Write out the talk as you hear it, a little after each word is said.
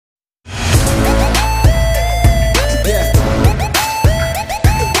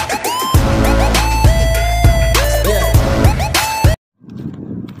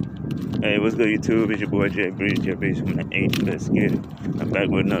good, YouTube? It's your boy Jaybreezy from the H. Let's get it. I'm back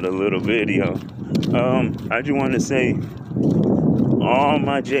with another little video. I just want to say, all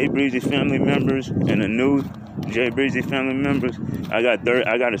my Jaybreezy family members and the new Jaybreezy family members, I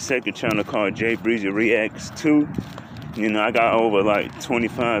got a second channel called Jaybreezy Reacts 2. You know, I got over like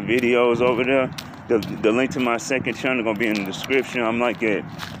 25 videos over there. The link to my second channel gonna be in the description. I'm like at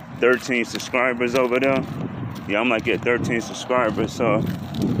 13 subscribers over there. Yeah, I'm like at 13 subscribers. So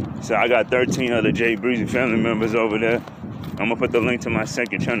I got 13 other Jaybreezy family members over there. I'm gonna put the link to my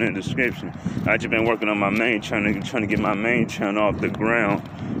second channel in the description. I just been working on my main channel, trying to get my main channel off the ground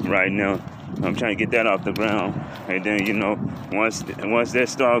right now. I'm trying to get that off the ground, and then, you know, once that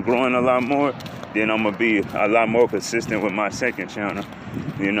start growing a lot more, then I'm gonna be a lot more consistent with my second channel.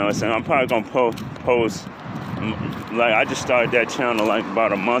 You know, so I'm probably gonna post. Like, I just started that channel like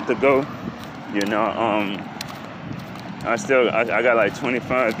about a month ago. You know, I got like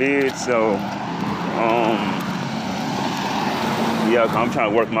 25 vids, so yeah, I'm trying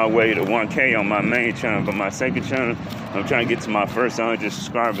to work my way to 1K on my main channel, but my second channel, I'm trying to get to my first 100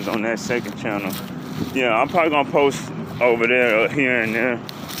 subscribers on that second channel. Yeah, I'm probably gonna post over there, here and there,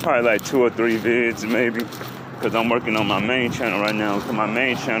 probably like 2 or 3 vids maybe, because I'm working on my main channel right now, because my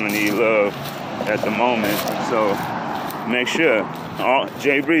main channel needs love at the moment. So make sure, all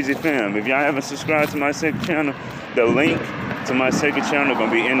Jaybreezy fam, if y'all haven't subscribed to my second channel, the link to my second channel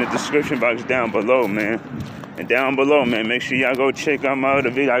gonna be in the description box down below, man. And down below, man, make sure y'all go check out my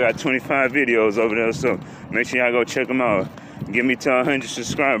other video. I got 25 videos over there, so make sure y'all go check them out. Get me to 100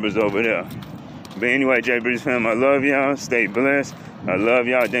 subscribers over there. But anyway, Jaybreezy fam, I love y'all. Stay blessed. I love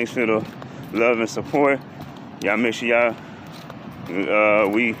y'all. Thanks for the love and support. Y'all make sure y'all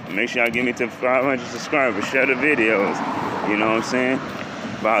make sure y'all get me to 500 subscribers. Share the videos. You know what I'm saying?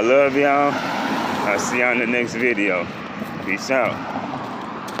 But I love y'all. I'll see y'all in the next video. Peace out.